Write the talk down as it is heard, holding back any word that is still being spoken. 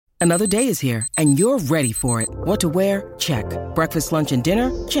Another day is here, and you're ready for it. What to wear? Check. Breakfast, lunch, and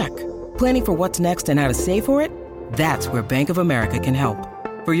dinner? Check. Planning for what's next and how to save for it? That's where Bank of America can help.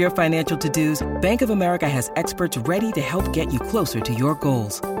 For your financial to-dos, Bank of America has experts ready to help get you closer to your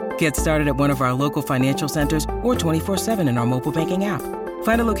goals. Get started at one of our local financial centers or 24/7 in our mobile banking app.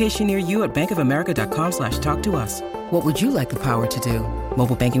 Find a location near you at bankofamerica.com/talktous. What would you like the power to do?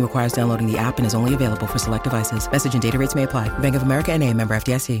 Mobile banking requires downloading the app and is only available for select devices. Message and data rates may apply. Bank of America N.A., member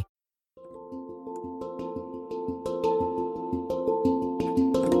FDIC.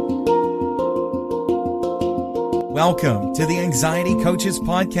 Welcome to the Anxiety Coaches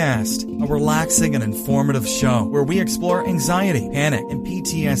Podcast, a relaxing and informative show where we explore anxiety, panic, and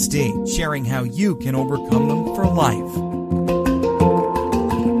PTSD, sharing how you can overcome them for life.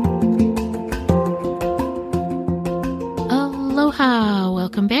 Aloha!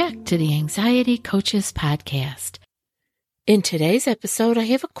 Welcome back to the Anxiety Coaches Podcast. In today's episode, I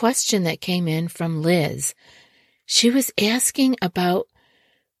have a question that came in from Liz. She was asking about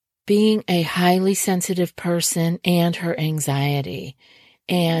being a highly sensitive person and her anxiety.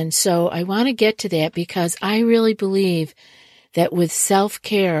 And so I want to get to that because I really believe that with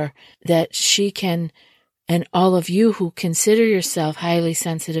self-care that she can, and all of you who consider yourself highly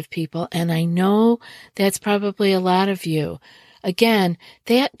sensitive people, and I know that's probably a lot of you. Again,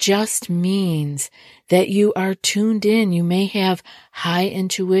 that just means that you are tuned in. You may have high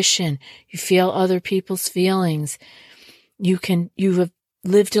intuition. You feel other people's feelings. You have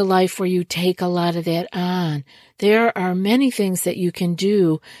lived a life where you take a lot of that on. There are many things that you can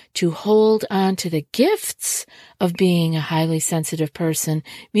do to hold on to the gifts of being a highly sensitive person,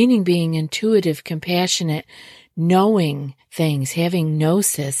 meaning being intuitive, compassionate, knowing things, having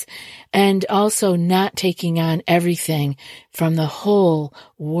gnosis, and also not taking on everything from the whole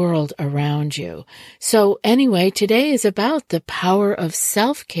world around you. So anyway, today is about the power of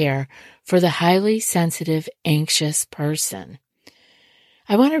self-care for the highly sensitive, anxious person.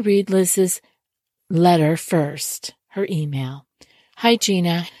 I want to read Liz's letter first, her email. Hi,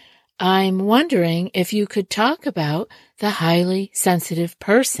 Gina. I'm wondering if you could talk about the highly sensitive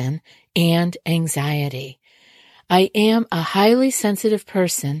person and anxiety. I am a highly sensitive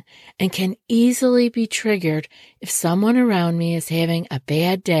person and can easily be triggered if someone around me is having a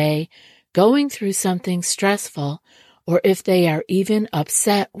bad day, going through something stressful, or if they are even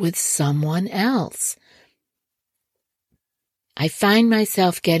upset with someone else. I find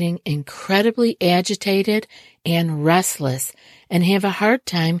myself getting incredibly agitated and restless and have a hard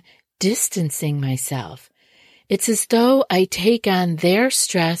time distancing myself. It's as though I take on their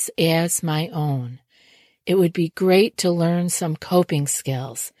stress as my own. It would be great to learn some coping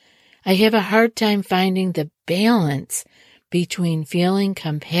skills. I have a hard time finding the balance between feeling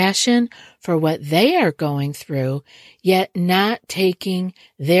compassion for what they are going through, yet not taking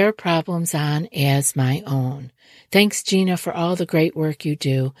their problems on as my own. Thanks, Gina, for all the great work you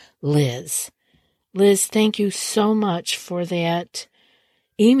do. Liz. Liz, thank you so much for that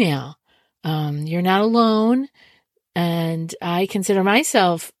email. You're not alone, and I consider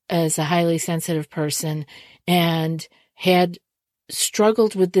myself as a highly sensitive person and had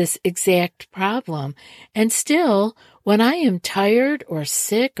struggled with this exact problem. And still, when I am tired or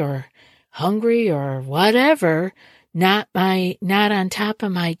sick or hungry or whatever, not on top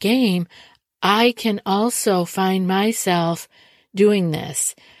of my game, I can also find myself doing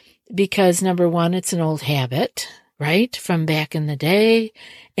this because, number one, it's an old habit, right, from back in the day.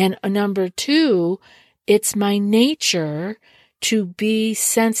 And number two, it's my nature to be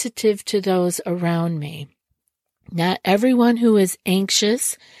sensitive to those around me. Not everyone who is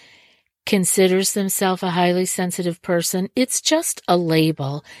anxious considers themselves a highly sensitive person. It's just a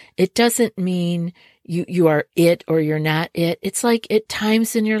label. It doesn't mean you are it or you're not it. It's like at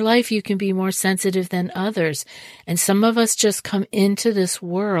times in your life you can be more sensitive than others. And some of us just come into this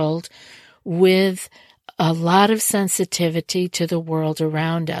world with a lot of sensitivity to the world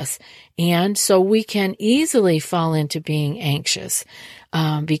around us. And so we can easily fall into being anxious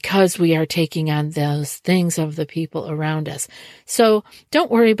because we are taking on those things of the people around us. So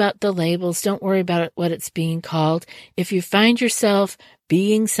don't worry about the labels. Don't worry about what it's being called. If you find yourself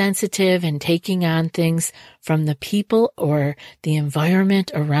being sensitive and taking on things from the people or the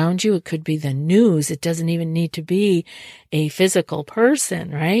environment around you, it could be the news. It doesn't even need to be a physical person,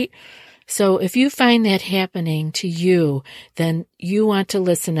 right? So if you find that happening to you, then you want to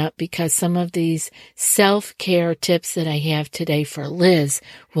listen up because some of these self-care tips that I have today for Liz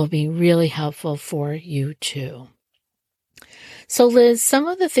will be really helpful for you too. So Liz, some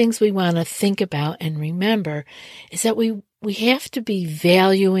of the things we want to think about and remember is that we have to be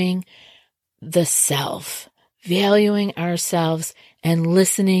valuing the self, valuing ourselves and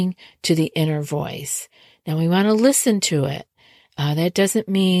listening to the inner voice. Now, we want to listen to it. That doesn't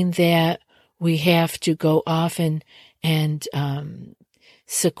mean that we have to go off and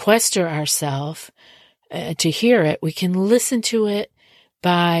sequester ourselves to hear it. We can listen to it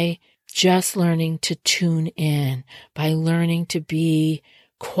by just learning to tune in, by learning to be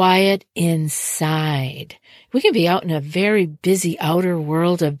quiet inside. We can be out in a very busy outer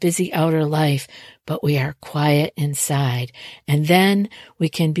world, a busy outer life, but we are quiet inside. And then we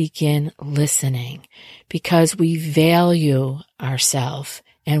can begin listening because we value ourselves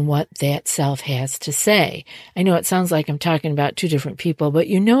and what that self has to say. I know it sounds like I'm talking about two different people, but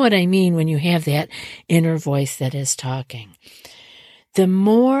you know what I mean when you have that inner voice that is talking. The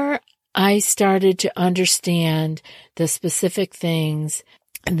more I started to understand the specific things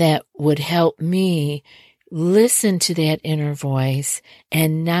that would help me listen to that inner voice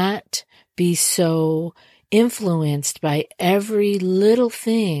and not be so influenced by every little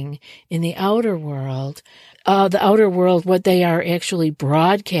thing in the outer world, what they are actually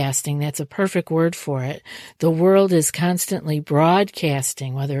broadcasting. That's a perfect word for it. The world is constantly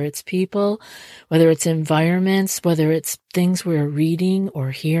broadcasting, whether it's people, whether it's environments, whether it's things we're reading or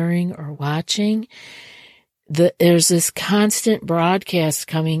hearing or watching. There's this constant broadcast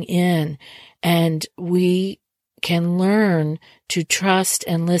coming in, and we can learn to trust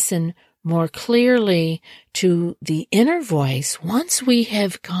and listen more clearly to the inner voice once we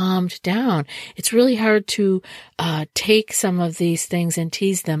have calmed down. It's really hard to take some of these things and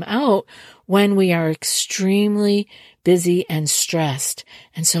tease them out when we are extremely busy and stressed.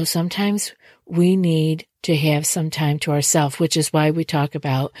 And so sometimes we need to have some time to ourselves, which is why we talk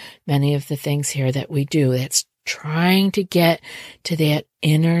about many of the things here that we do. It's trying to get to that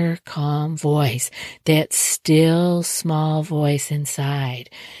inner calm voice, that still small voice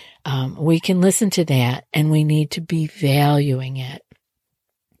inside. We can listen to that, and we need to be valuing it.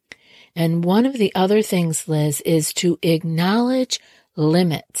 And one of the other things, Liz, is to acknowledge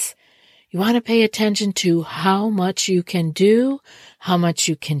limits. You want to pay attention to how much you can do, how much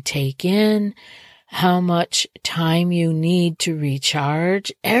you can take in, how much time you need to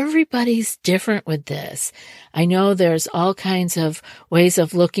recharge. Everybody's different with this. I know there's all kinds of ways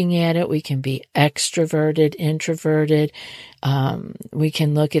of looking at it. We can be extroverted, introverted. We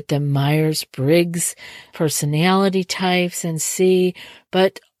can look at the Myers-Briggs personality types and see,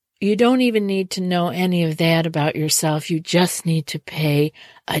 but you don't even need to know any of that about yourself. You just need to pay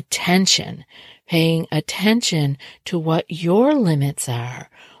attention, paying attention to what your limits are.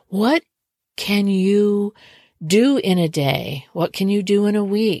 What can you do in a day? What can you do in a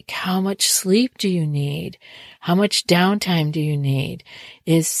week? How much sleep do you need? How much downtime do you need?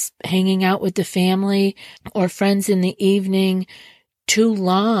 Is hanging out with the family or friends in the evening too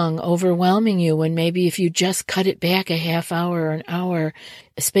long, overwhelming you, when maybe if you just cut it back a half hour or an hour,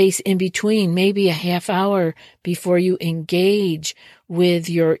 a space in between, maybe a half hour before you engage with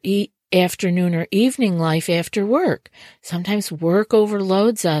your afternoon or evening life after work. Sometimes work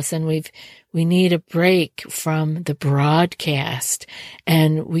overloads us and we need a break from the broadcast,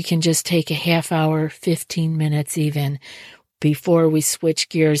 and we can just take a half hour, 15 minutes even, before we switch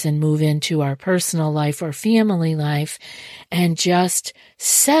gears and move into our personal life or family life and just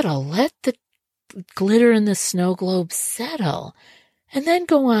settle. Let the glitter in the snow globe settle. And then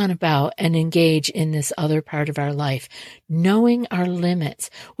go on about and engage in this other part of our life, knowing our limits.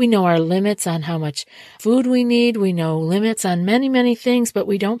 We know our limits on how much food we need. We know limits on many, many things, but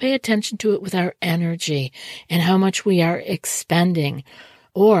we don't pay attention to it with our energy and how much we are expending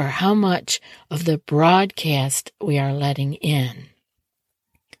or how much of the broadcast we are letting in.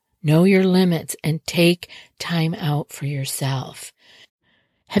 Know your limits and take time out for yourself.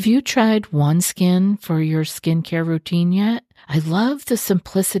 Have you tried OneSkin for your skincare routine yet? I love the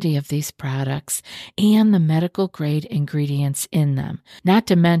simplicity of these products and the medical grade ingredients in them, not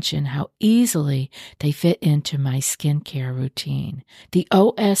to mention how easily they fit into my skincare routine. The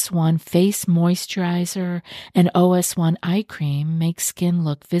OS1 Face Moisturizer and OS1 Eye Cream make skin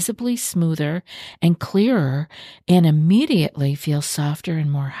look visibly smoother and clearer and immediately feel softer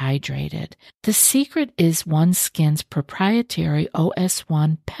and more hydrated. The secret is OneSkin's proprietary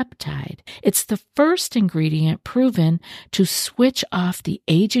OS1 peptide. It's the first ingredient proven to switch off the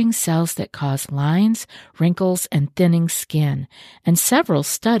aging cells that cause lines, wrinkles, and thinning skin, and several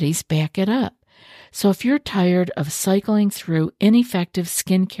studies back it up. So if you're tired of cycling through ineffective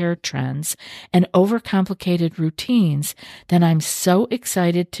skincare trends and overcomplicated routines, then I'm so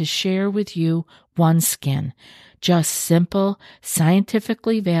excited to share with you OneSkin. Just simple,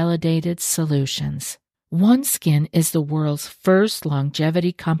 scientifically validated solutions. OneSkin is the world's first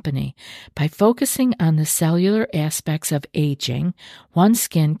longevity company. By focusing on the cellular aspects of aging,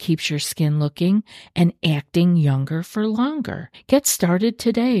 OneSkin keeps your skin looking and acting younger for longer. Get started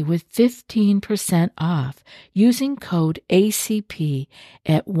today with 15% off using code ACP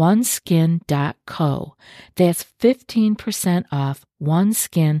at oneskin.co. That's 15% off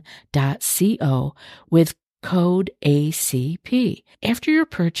oneskin.co with code ACP. After your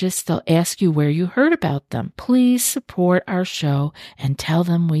purchase, they'll ask you where you heard about them. Please support our show and tell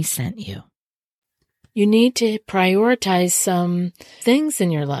them we sent you. You need to prioritize some things in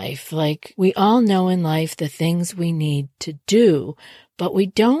your life. Like, we all know in life the things we need to do, but we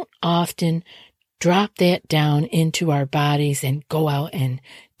don't often drop that down into our bodies and go out and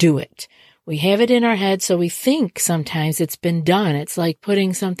do it. We have it in our head, so we think sometimes it's been done. It's like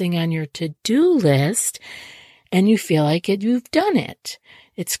putting something on your to-do list, and you feel like you've done it.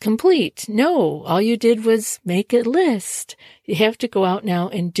 It's complete. No, all you did was make a list. You have to go out now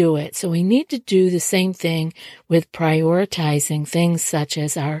and do it. So we need to do the same thing with prioritizing things such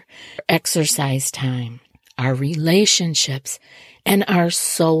as our exercise time, our relationships, and our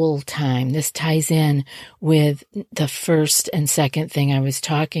soul time. This ties in with the first and second thing I was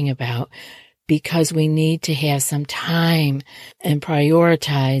talking about, because we need to have some time and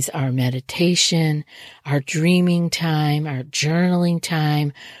prioritize our meditation, our dreaming time, our journaling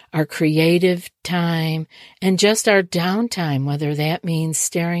time, our creative time, and just our downtime, whether that means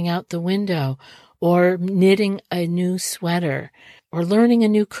staring out the window or knitting a new sweater or learning a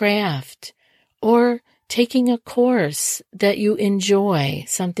new craft or taking a course that you enjoy,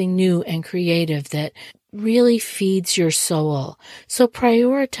 something new and creative that really feeds your soul. So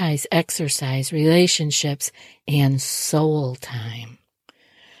prioritize exercise, relationships, and soul time.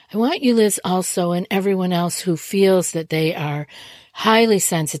 I want you, Liz, also, and everyone else who feels that they are highly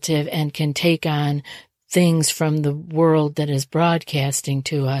sensitive and can take on things from the world that is broadcasting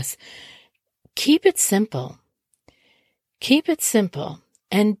to us, keep it simple. Keep it simple.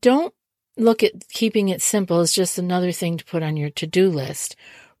 And don't look at keeping it simple as just another thing to put on your to-do list.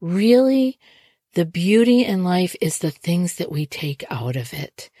 Really, the beauty in life is the things that we take out of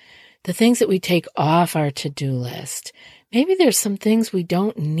it, the things that we take off our to-do list. Maybe there's some things we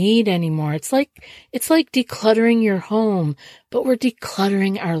don't need anymore. It's like decluttering your home, but we're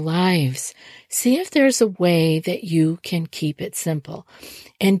decluttering our lives. See if there's a way that you can keep it simple.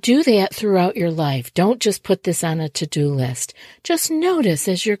 And do that throughout your life. Don't just put this on a to-do list. Just notice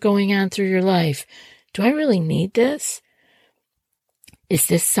as you're going on through your life, do I really need this? Is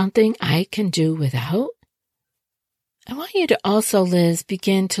this something I can do without? I want you to also, Liz,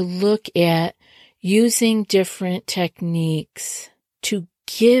 begin to look at using different techniques to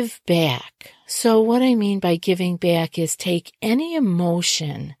give back. So what I mean by giving back is take any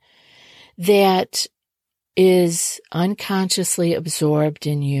emotion that is unconsciously absorbed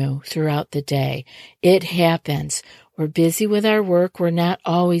in you throughout the day. It happens. We're busy with our work. We're not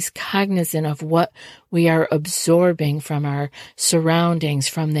always cognizant of what we are absorbing from our surroundings,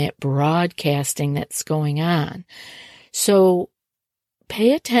 from that broadcasting that's going on. So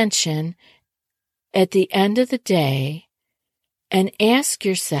pay attention at the end of the day and ask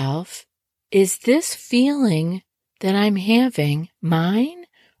yourself, is this feeling that I'm having mine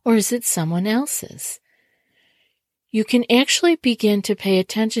or is it someone else's? You can actually begin to pay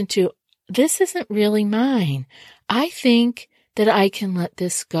attention to, this isn't really mine. I think that I can let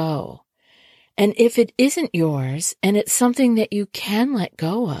this go. And if it isn't yours and it's something that you can let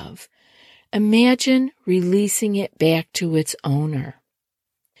go of, imagine releasing it back to its owner.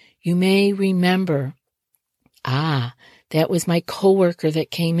 You may remember, that was my coworker that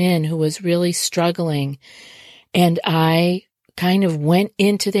came in who was really struggling, and I kind of went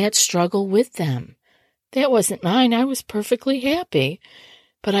into that struggle with them. That wasn't mine. I was perfectly happy,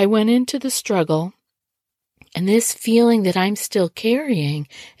 but I went into the struggle, and this feeling that I'm still carrying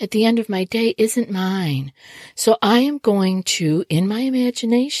at the end of my day isn't mine. So I am going to, in my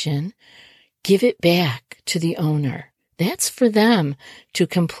imagination, give it back to the owner. That's for them to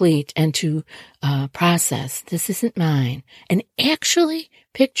complete and to process. This isn't mine. And actually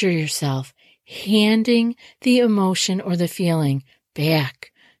picture yourself handing the emotion or the feeling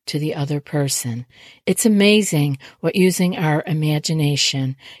back to the other person. It's amazing what using our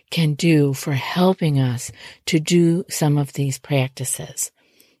imagination can do for helping us to do some of these practices.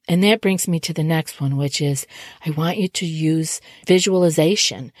 And that brings me to the next one, which is I want you to use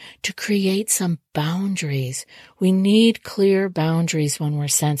visualization to create some boundaries. We need clear boundaries when we're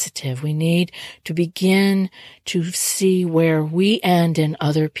sensitive. We need to begin to see where we end and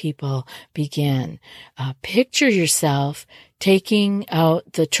other people begin. Picture yourself taking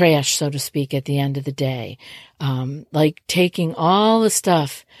out the trash, so to speak, at the end of the day. Like taking all the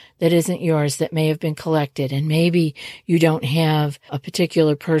stuff that isn't yours that may have been collected, and maybe you don't have a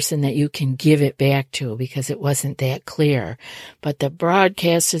particular person that you can give it back to because it wasn't that clear. But the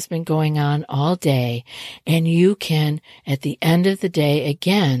broadcast has been going on all day, and you can, at the end of the day,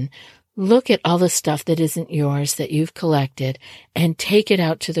 again, look at all the stuff that isn't yours that you've collected and take it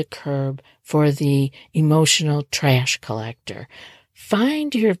out to the curb for the emotional trash collector.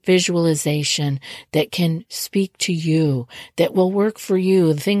 Find your visualization that can speak to you, that will work for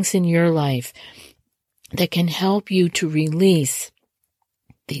you, things in your life that can help you to release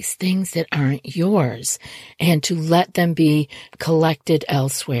these things that aren't yours and to let them be collected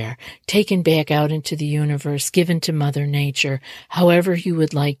elsewhere, taken back out into the universe, given to Mother Nature, however you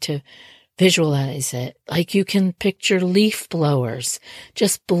would like to visualize it. Like you can picture leaf blowers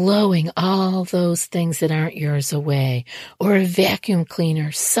just blowing all those things that aren't yours away, or a vacuum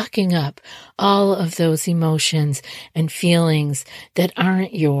cleaner sucking up all of those emotions and feelings that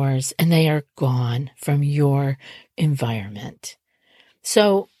aren't yours, and they are gone from your environment.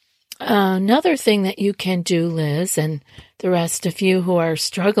 So another thing that you can do, Liz, and the rest of you who are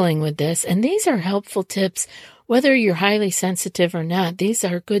struggling with this, and these are helpful tips, whether you're highly sensitive or not, these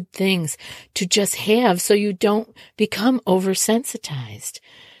are good things to just have so you don't become oversensitized.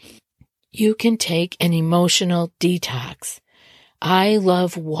 You can take an emotional detox. I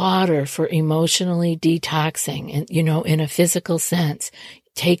love water for emotionally detoxing, and in a physical sense.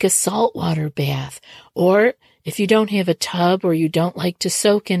 Take a saltwater bath, or if you don't have a tub or you don't like to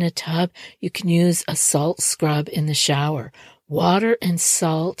soak in a tub, you can use a salt scrub in the shower. Water and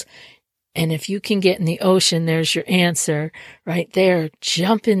salt. And if you can get in the ocean, there's your answer right there.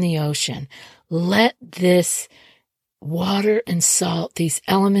 Jump in the ocean. Let this water and salt, these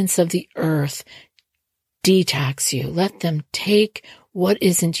elements of the earth, detox you. Let them take what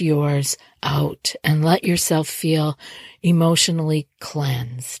isn't yours out and let yourself feel emotionally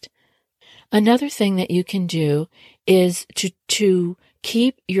cleansed. Another thing that you can do is to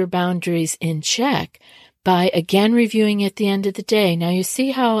keep your boundaries in check by, again, reviewing at the end of the day. Now, you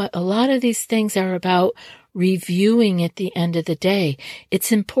see how a lot of these things are about reviewing at the end of the day.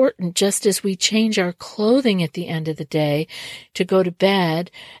 It's important, just as we change our clothing at the end of the day to go to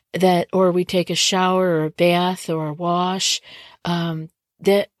bed, or we take a shower or a bath or a wash,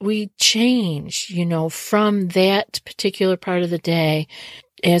 that we change, from that particular part of the day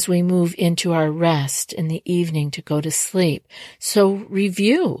as we move into our rest in the evening to go to sleep. So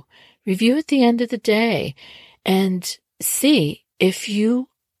review at the end of the day and see if you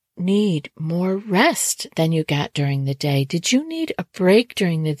need more rest than you got during the day. Did you need a break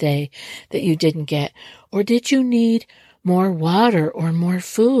during the day that you didn't get? Or did you need more water or more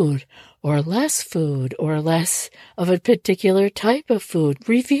food or less of a particular type of food?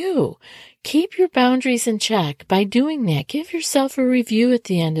 Review. Keep your boundaries in check by doing that. Give yourself a review at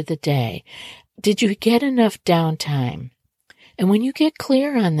the end of the day. Did you get enough downtime? And when you get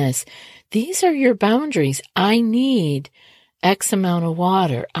clear on this, these are your boundaries. I need X amount of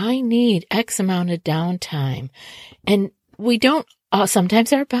water. I need X amount of downtime. And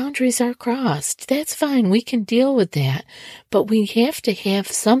sometimes our boundaries are crossed. That's fine. We can deal with that. But we have to have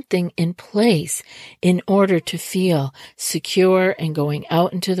something in place in order to feel secure and going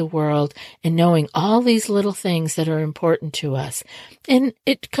out into the world and knowing all these little things that are important to us. And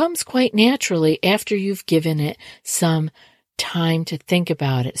it comes quite naturally after you've given it some time to think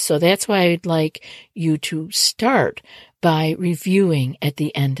about it. So that's why I'd like you to start by reviewing at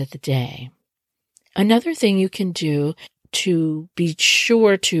the end of the day. Another thing you can do to be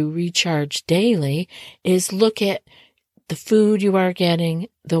sure to recharge daily is look at the food you are getting,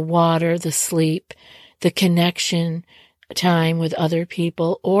 the water, the sleep, the connection time with other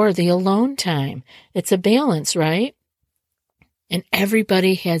people, or the alone time. It's a balance, right? And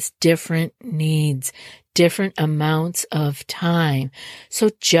everybody has different needs, different amounts of time. So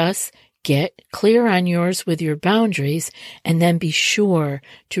just get clear on yours with your boundaries, and then be sure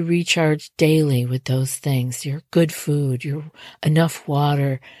to recharge daily with those things. Your good food, your enough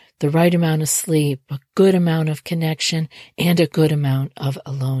water, the right amount of sleep, a good amount of connection, and a good amount of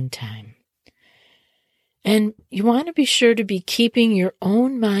alone time. And you want to be sure to be keeping your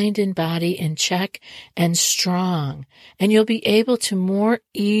own mind and body in check and strong, and you'll be able to more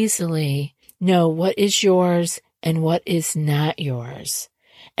easily know what is yours and what is not yours,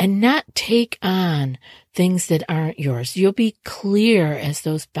 and not take on things that aren't yours. You'll be clear as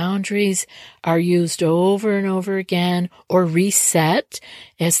those boundaries are used over and over again, or reset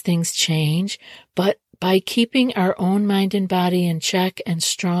as things change, but by keeping our own mind and body in check and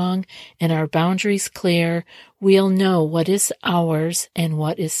strong and our boundaries clear, we'll know what is ours and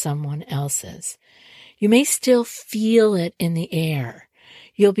what is someone else's. You may still feel it in the air.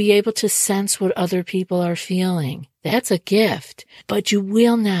 You'll be able to sense what other people are feeling. That's a gift, but you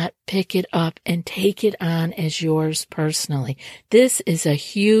will not pick it up and take it on as yours personally. This is a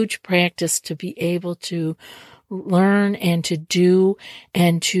huge practice to be able to learn and to do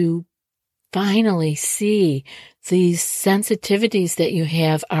and to finally see these sensitivities that you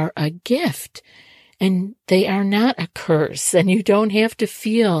have are a gift. And they are not a curse, and you don't have to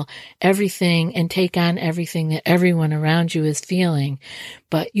feel everything and take on everything that everyone around you is feeling,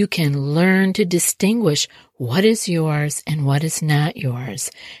 but you can learn to distinguish what is yours and what is not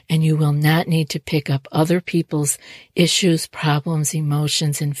yours, and you will not need to pick up other people's issues, problems,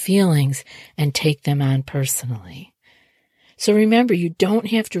 emotions, and feelings and take them on personally. So remember, you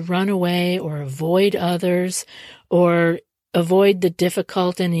don't have to run away or avoid others or avoid the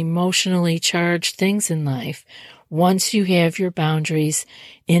difficult and emotionally charged things in life once you have your boundaries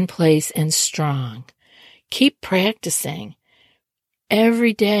in place and strong. Keep practicing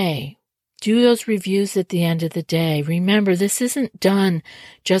every day. Do those reviews at the end of the day. Remember, this isn't done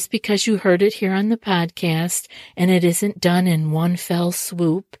just because you heard it here on the podcast, and it isn't done in one fell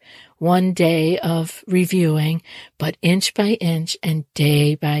swoop, one day of reviewing, but inch by inch and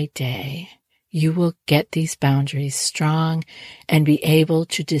day by day. You will get these boundaries strong and be able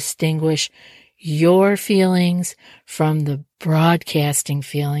to distinguish your feelings from the broadcasting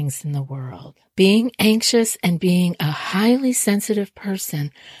feelings in the world. Being anxious and being a highly sensitive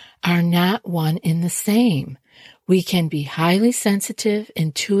person are not one and the same. We can be highly sensitive,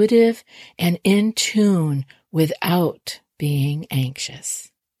 intuitive, and in tune without being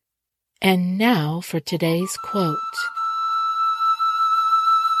anxious. And now for today's quote.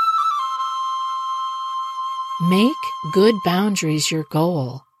 Make good boundaries your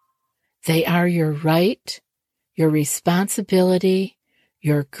goal. They are your right, your responsibility,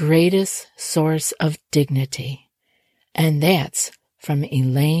 your greatest source of dignity. And that's from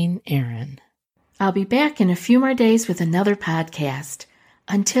Elaine Aron. I'll be back in a few more days with another podcast.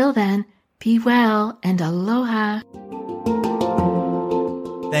 Until then, be well and aloha.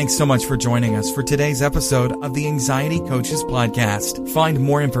 Thanks so much for joining us for today's episode of the Anxiety Coaches Podcast. Find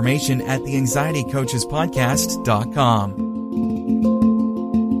more information at theanxietycoachespodcast.com.